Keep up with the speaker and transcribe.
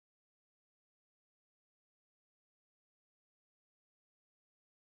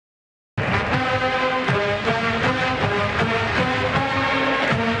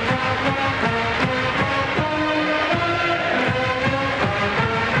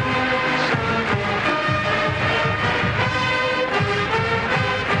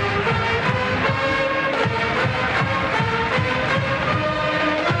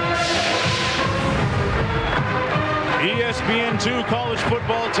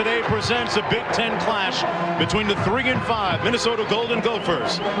today presents a Big Ten clash between the 3-5 Minnesota Golden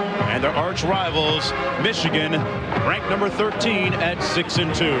Gophers and their arch rivals, Michigan, ranked number 13 at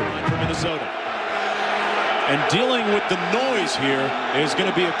 6-2 for Minnesota. And dealing with the noise here is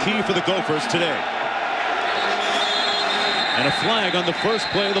going to be a key for the Gophers today. And a flag on the first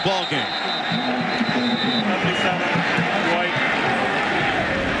play of the ball game.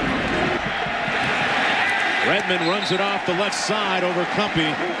 Redmond runs it off the left side over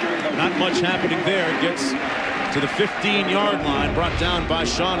Cumpy. Not much happening there. Gets to the 15-yard line, brought down by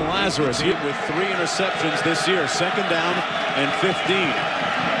Sean Lazarus. He with 3 interceptions this year. 2nd down and 15.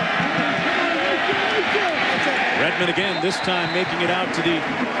 Redmond again, this time making it out to the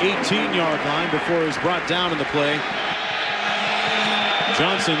 18-yard line before he's brought down in the play.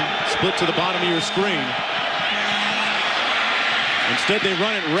 Johnson split to the bottom of your screen. Instead they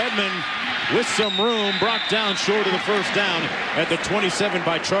run it. Redmond with some room, brought down short of the first down at the 27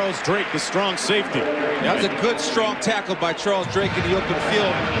 by Charles Drake, the strong safety. That was a good, strong tackle by Charles Drake in the open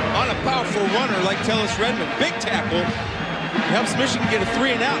field on a powerful runner like Tellus Redmond. Big tackle. Helps Michigan get a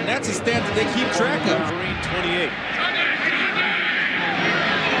 3 and out, and that's a stat that they keep track of. 28.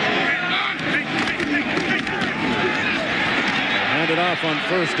 Handed off on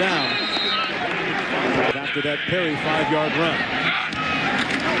first down. After that Perry 5-yard run.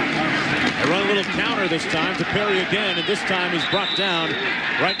 They run a little counter this time to Perry again, and this time he's brought down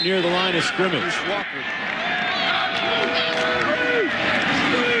right near the line of scrimmage.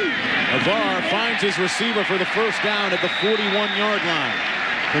 Navarre finds his receiver for the first down at the 41-yard line.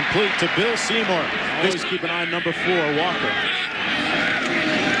 Complete to Bill Seymour. Always keep an eye on number 4, Walker.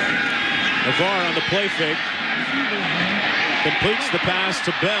 Navarre on the play fake. Completes the pass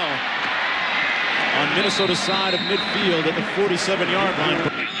to Bell on Minnesota's side of midfield at the 47-yard line.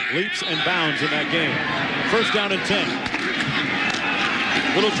 Leaps and bounds in that game. First down and 10.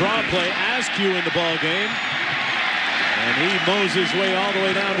 Little draw play. Askew in the ball game. And he mows his way all the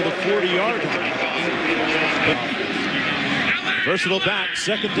way down to the 40-yard line. Versatile back.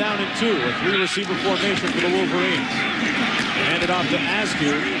 2nd down and 2. A 3-receiver formation for the Wolverines. Handed off to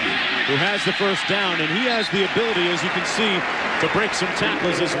Askew, who has the first down. And he has the ability, as you can see, to break some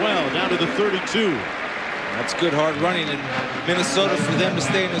tackles as well. Down to the 32. That's good hard running, and Minnesota, for them to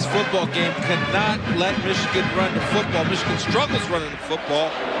stay in this football game, cannot let Michigan run the football. Michigan struggles running the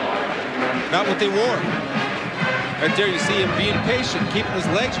football. Not what they wore. Right there you see him being patient, keeping his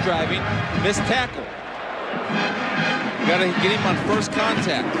legs driving, missed tackle. Got to get him on first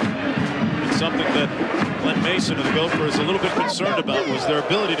contact. It's something that Glenn Mason of the Gophers is a little bit concerned about, was their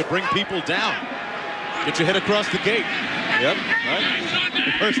ability to bring people down. Get your head across the gate. Yep.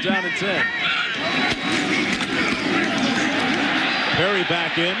 Right? First down and 10. Perry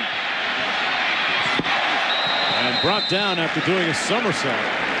back in. And brought down after doing a somersault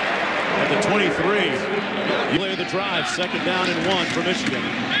at the 23. Play of the drive, 2nd down and 1 for Michigan.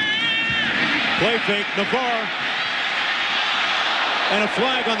 Play fake, Navarre. And a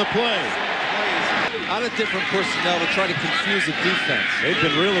flag on the play. Out of different personnel to try to confuse the defense. They've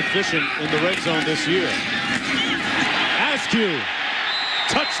been real efficient in the red zone this year. Askew,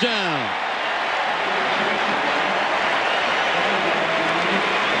 touchdown.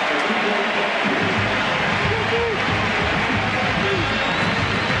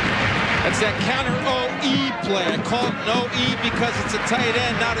 That's that counter OE play. I call it an OE because it's a tight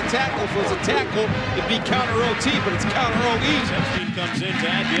end, not a tackle. If it was a tackle, it'd be counter OT, but it's counter OE. Epstein comes in to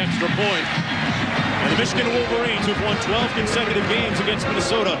add the extra point. And the Michigan Wolverines, who've won 12 consecutive games against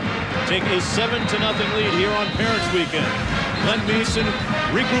Minnesota, take a 7-0 lead here on Parents Weekend. Glenn Mason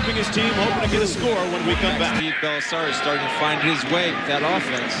regrouping his team, hoping to get a score when we come back. Steve Belisari starting to find his way with that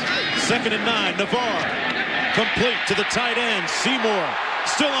offense. 2nd and 9, Navarre. Complete to the tight end, Seymour.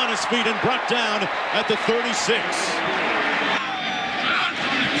 Still on his feet and brought down at the 36.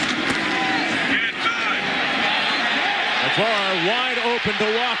 Navarre wide open to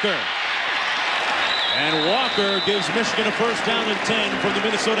Walker. And Walker gives Michigan a first down and 10 from the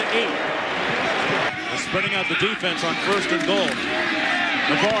Minnesota 8. They're spreading out the defense on 1st and goal.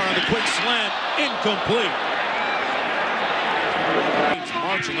 Navarre on the quick slant, incomplete.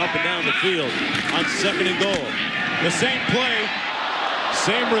 Marching up and down the field on 2nd and goal. The same play,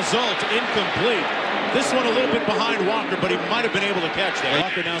 same result, incomplete. This one a little bit behind Walker, but he might have been able to catch that.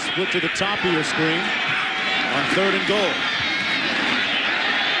 Walker now split to the top of your screen on 3rd and goal.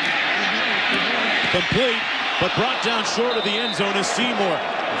 Complete, but brought down short of the end zone is Seymour.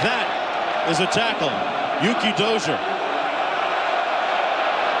 That is a tackle. Yuki Dozier.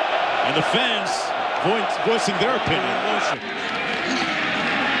 And the fans voicing their opinion.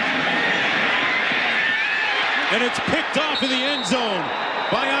 And it's picked off in the end zone.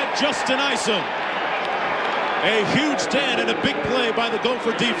 by Justin Isom. A huge 10 and a big play by the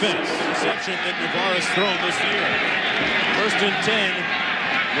Gopher defense. Reception that Navarre has thrown this year. 1st and 10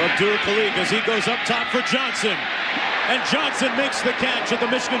 for Abdul-Khalik as he goes up top for Johnson. And Johnson makes the catch at the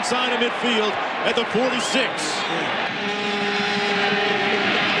Michigan side of midfield at the 46.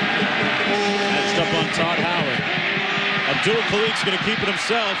 Matched up on Todd Howard. Abdul-Khalik's going to keep it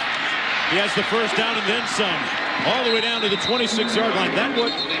himself. He has the first down and then some. All the way down to the 26-yard line. That's what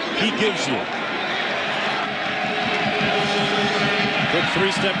he gives you. Good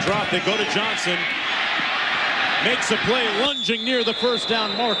 3-step drop. They go to Johnson. Makes a play, lunging near the first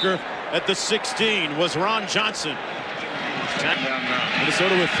down marker at the 16 was Ron Johnson.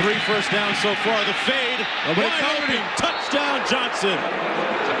 Minnesota with 3 first downs so far. The fade, wide open, touchdown Johnson.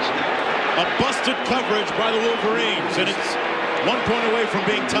 A busted coverage by the Wolverines, and it's 1 point away from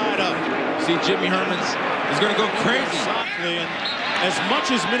being tied up. See, Jimmy Herman's is going to go crazy. Softly, and as much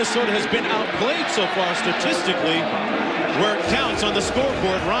as Minnesota has been outplayed so far statistically, where it counts on the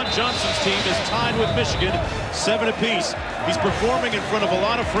scoreboard, Ron Johnson's team is tied with Michigan, 7 apiece. He's performing in front of a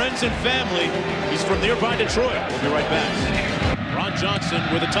lot of friends and family. He's from nearby Detroit. We'll be right back. Ron Johnson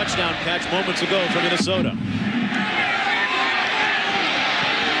with a touchdown catch moments ago for Minnesota.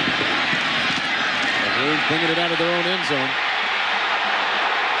 The Wolves bringing it out of their own end zone.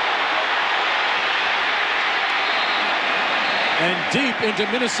 And deep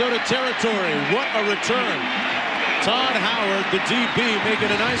into Minnesota territory. What a return. Todd Howard, the DB,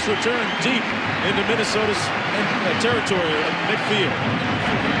 making a nice return deep into Minnesota's territory at midfield.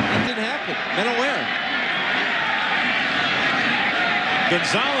 That didn't happen. Unaware.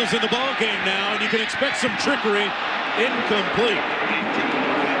 Gonzalez in the ball game now, and you can expect some trickery. Incomplete.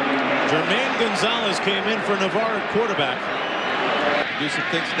 Jermaine Gonzalez came in for Navarre at quarterback. Do some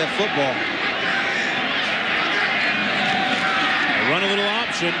things with that football. Run a little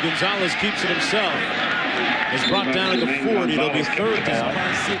option. Gonzalez keeps it himself. Is brought down at the 40. It'll be 3rd down.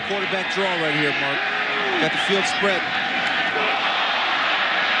 I see a quarterback draw right here, Mark. Got the field spread.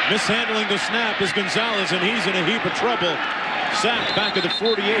 Mishandling the snap is Gonzalez, and he's in a heap of trouble. Sacked back at the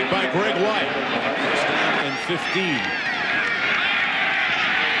 48 by Greg White. 1st down and 15.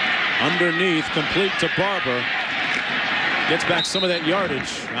 Underneath, complete to Barber. Gets back some of that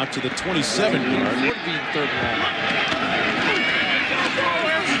yardage out to the 27-yard. Would be 3rd down.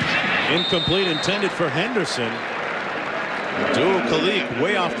 Incomplete, intended for Henderson. Abdul-Khalik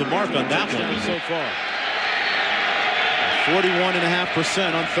way off the mark on that one so far.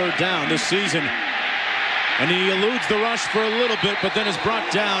 41.5% on 3rd down this season. And he eludes the rush for a little bit, but then is brought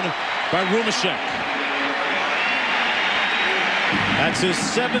down by Rumashek. That's his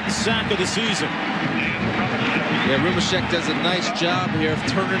 7th sack of the season. Yeah, Rumashek does a nice job here of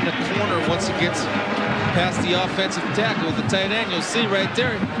turning the corner once he gets past the offensive tackle with the tight end. You'll see right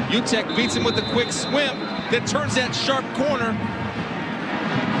there, Utek beats him with a quick swim, then turns that sharp corner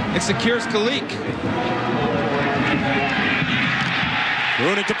and secures Khalik.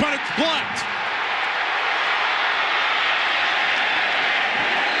 Running to punt, it's blocked.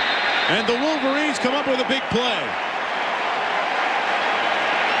 And the Wolverines come up with a big play.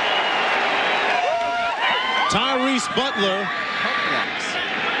 Tyrese Butler.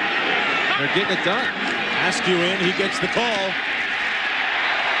 They're getting it done. Askew in, he gets the call.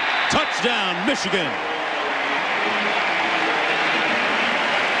 Touchdown, Michigan.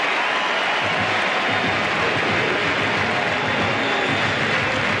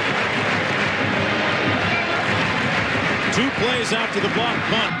 Two plays after the block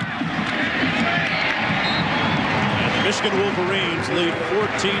punt. And the Michigan Wolverines lead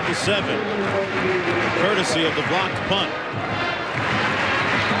 14-7, courtesy of the blocked punt.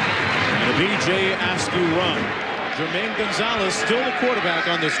 And a B.J. Askew run. Jermaine Gonzalez still the quarterback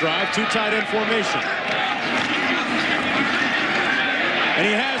on this drive. 2 tight end formation. And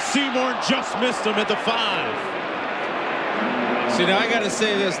he has Seymour, just missed him at the 5. See, now I got to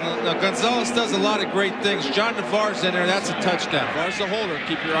say this. Now, Gonzalez does a lot of great things. John Navarre's in there. That's a touchdown. Navarre's the holder.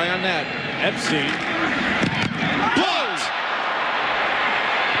 Keep your eye on that. Epstein. Blocked!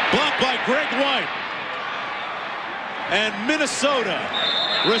 Blocked by Greg White. And Minnesota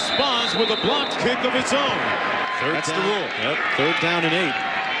responds with a blocked kick of its own. That's the rule. Yep, 3rd down and 8.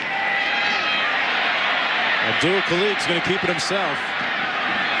 Abdul-Khalik's going to keep it himself.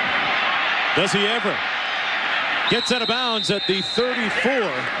 Does he ever? Gets out of bounds at the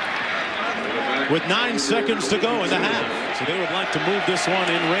 34 with 9 seconds to go in the half. So they would like to move this one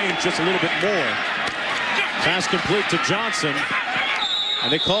in range just a little bit more. Pass complete to Johnson.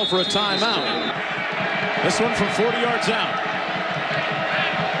 And they call for a timeout. This one from 40 yards out.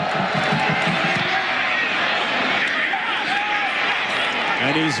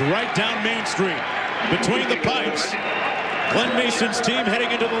 And he's right down Main Street, between the pipes. Glenn Mason's team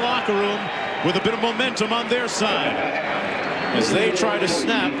heading into the locker room with a bit of momentum on their side as they try to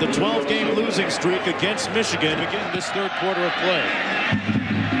snap the 12-game losing streak against Michigan again this third quarter of play.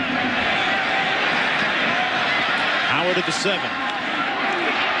 Howard at the 7.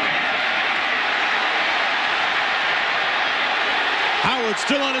 Howard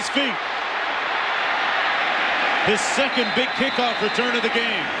still on his feet. His second big kickoff return of the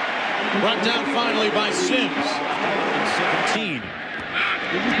game. Brought down finally by Sims. 17.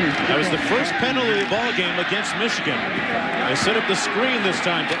 That was the first penalty of the ball game against Michigan. They set up the screen this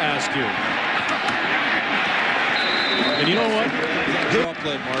time to Askew. And you know what? Well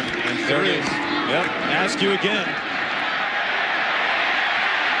played, Mark. And There it is. Yep, Askew again.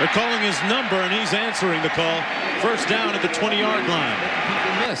 They're calling his number, and he's answering the call. First down at the 20-yard line.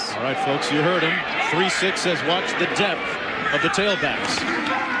 Miss. All right, folks, you heard him. 3-6 says watch the depth of the tailbacks.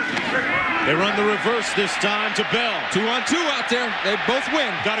 They run the reverse this time to Bell. 2-on-2 out there. They both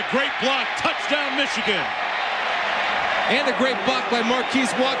win. Got a great block. Touchdown, Michigan. And a great block by Marquise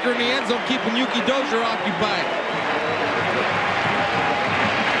Walker in the end zone, keeping Yuki Dozier occupied.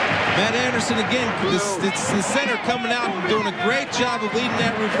 Matt Anderson again, it's the center coming out and doing a great job of leading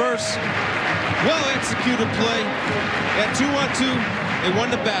that reverse. Well executed play. At 2-on-2, they won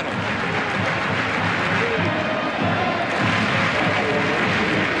the battle.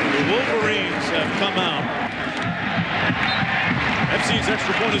 The Wolverines have come out. FC's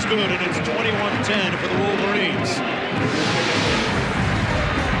extra point is good, and it's 21-10 for the Wolverines.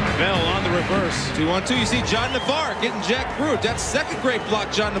 Bell on the reverse. 2-on-2, you see John Navarre getting jacked through it. That's second great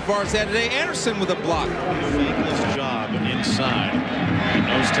block John Navarre's had today. Anderson with a block. Thankless job inside.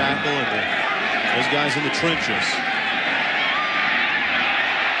 Nose tackle and those guys in the trenches.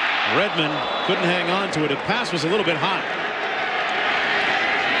 Redmond couldn't hang on to it. The pass was a little bit hot.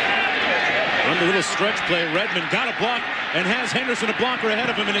 Run the little stretch play. Redmond got a block and has Henderson a blocker ahead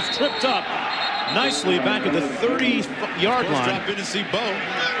of him, and it's tripped up nicely back at the 30-yard line. Drop in to see Bo.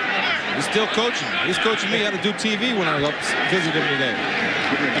 He's still coaching. He's coaching me how to do TV when I was up visiting him today.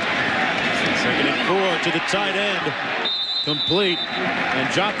 Second and 4 to the tight end. Complete. And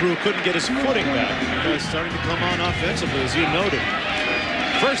Jopru couldn't get his footing back. He's starting to come on offensively, as you noted.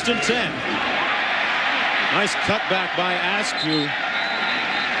 First and 10. Nice cutback by Askew.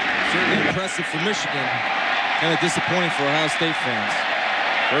 Certainly impressive for Michigan. Kind of disappointing for Ohio State fans.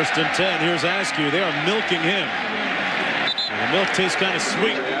 First and 10. Here's Askew. They are milking him. And the milk tastes kind of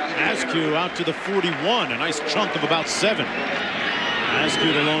sweet. Askew out to the 41. A nice chunk of about 7.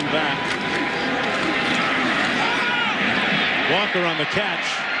 Askew the lone back. Walker on the catch.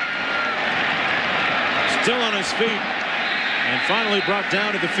 Still on his feet. And finally brought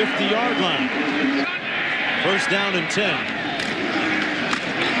down to the 50-yard line. First down and 10.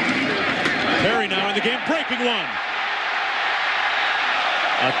 Perry now in the game, breaking one.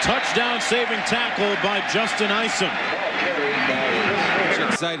 A touchdown-saving tackle by Justin Isom.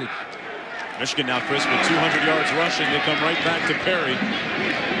 Excited. Michigan now, Chris, with 200 yards rushing. They come right back to Perry.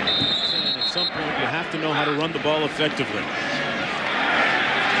 And at some point, you have to know how to run the ball effectively.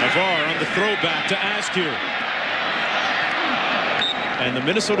 Navarre on the throwback to Askew. And the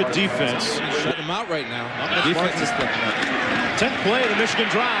Minnesota defense Shutting him out right now. Defense is stepping up. 10th play of the Michigan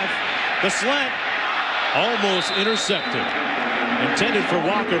drive. The slant almost intercepted. Intended for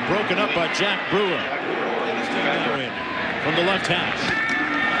Walker, broken up by Jack Brewer. From the left hash.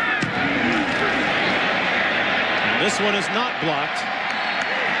 And this one is not blocked.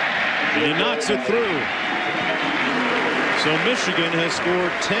 And he knocks it through. So Michigan has scored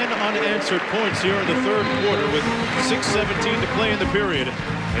 10 unanswered points here in the third quarter with 6:17 to play in the period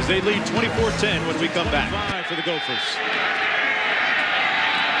as they lead 24-10 when we come back. 5 for the Gophers.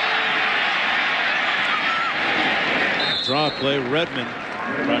 Draw play, Redmond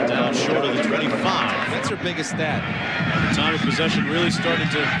brought down short of the 25. That's their biggest stat. The time of possession really started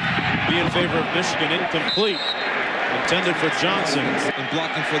to be in favor of Michigan. Incomplete. Intended for Johnson. And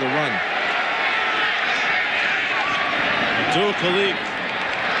blocking for the run. Abdul Khalik.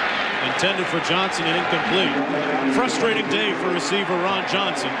 Intended for Johnson and incomplete. Frustrating day for receiver Ron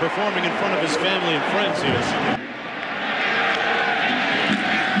Johnson, performing in front of his family and friends here.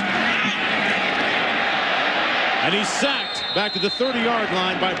 And he's sacked back to the 30-yard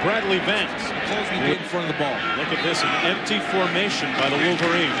line by Bradley Vance. Closing to get in front of the ball. Look at this, an empty formation by the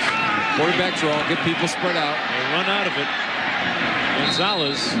Wolverines. Quarterback draw, get people spread out. They run out of it.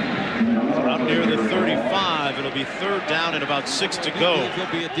 Gonzalez out near the 35. It'll be third down and about 6 to go.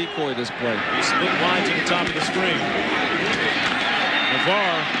 He'll be a decoy this play. He split wide to the top of the screen.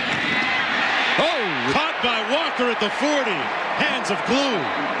 Navarre. Oh! Caught by Walker. Walker at the 40. Hands of glue.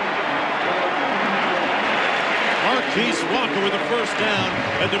 Marquise Walker with a first down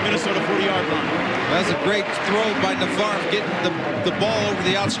at the Minnesota 40-yard line. That's a great throw by Navarre, getting the ball over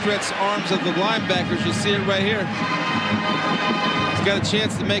the outstretched arms of the linebackers. You see it right here. He's got a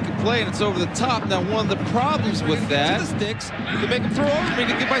chance to make a play, and it's over the top. Now, one of the problems with that is sticks to make him throw over me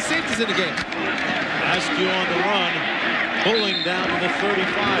to get my safeties in the game. Askew on the run, pulling down to the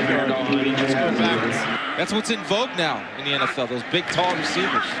 35-yard line and just go backwards. That's what's in vogue now in the NFL, those big, tall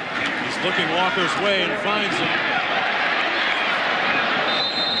receivers. He's looking Walker's way and finds him.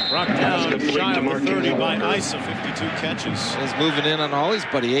 Brought down shy of the 30 by Isa, 52 catches. He's moving in on all his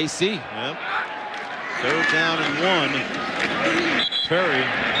buddy, AC. Yep. Third down and 1. Perry.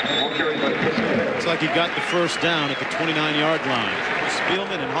 Looks like he got the first down at the 29-yard line.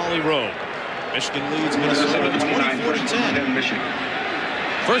 Spielman and Holly Rowe. Michigan leads Minnesota 24-10.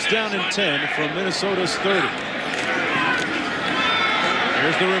 First down and 10 from Minnesota's 30.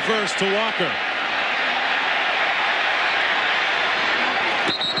 Here's the reverse to Walker.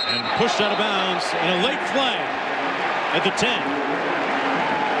 And pushed out of bounds, and a late flag at the 10.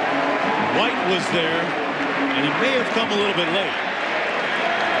 White was there, and he may have come a little bit late.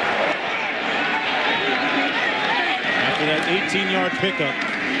 After that 18-yard pickup,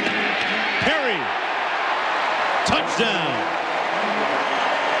 Perry, touchdown.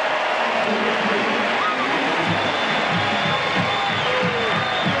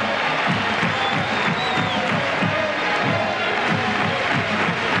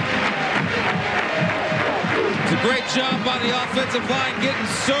 Great job by the offensive line getting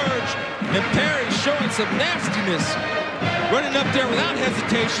surged, and Perry showing some nastiness, running up there without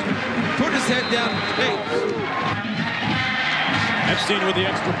hesitation, putting his head down. Hey. Epstein with the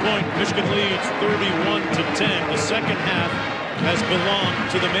extra point. Michigan leads 31-10. The second half has belonged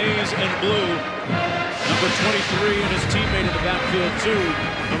to the maize and blue. Number 23 and his teammate in the backfield too.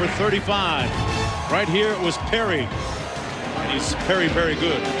 Number 35. Right here it was Perry. He's very, very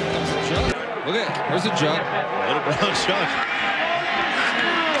good. Look at it. There's a jug. Little brown jug.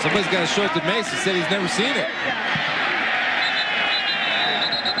 Somebody's got to show it to Mace. He said he's never seen it.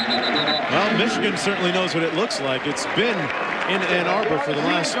 Well, Michigan certainly knows what it looks like. It's been in Ann Arbor for the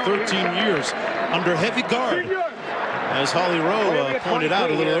last 13 years under heavy guard, as Holly Rowe pointed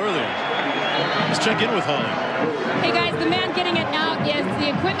out a little earlier. Let's check in with Holly. Hey guys, the man getting it out is the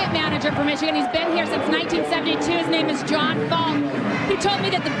equipment manager for Michigan. He's been here since 1972. His name is John Falk. He told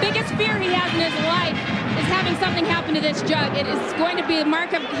me that the biggest fear he has in his life is having something happen to this jug. It is going to be a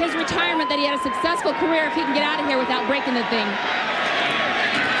mark of his retirement that he had a successful career if he can get out of here without breaking the thing.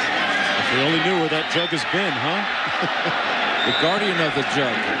 If we only knew where that jug has been, huh? The guardian of the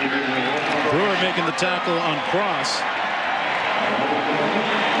jug. Brewer making the tackle on Cross.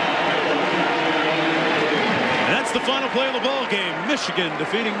 And that's the final play of the ball game. Michigan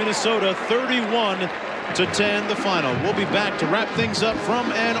defeating Minnesota 31-10, the final. We'll be back to wrap things up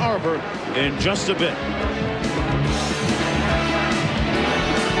from Ann Arbor in just a bit.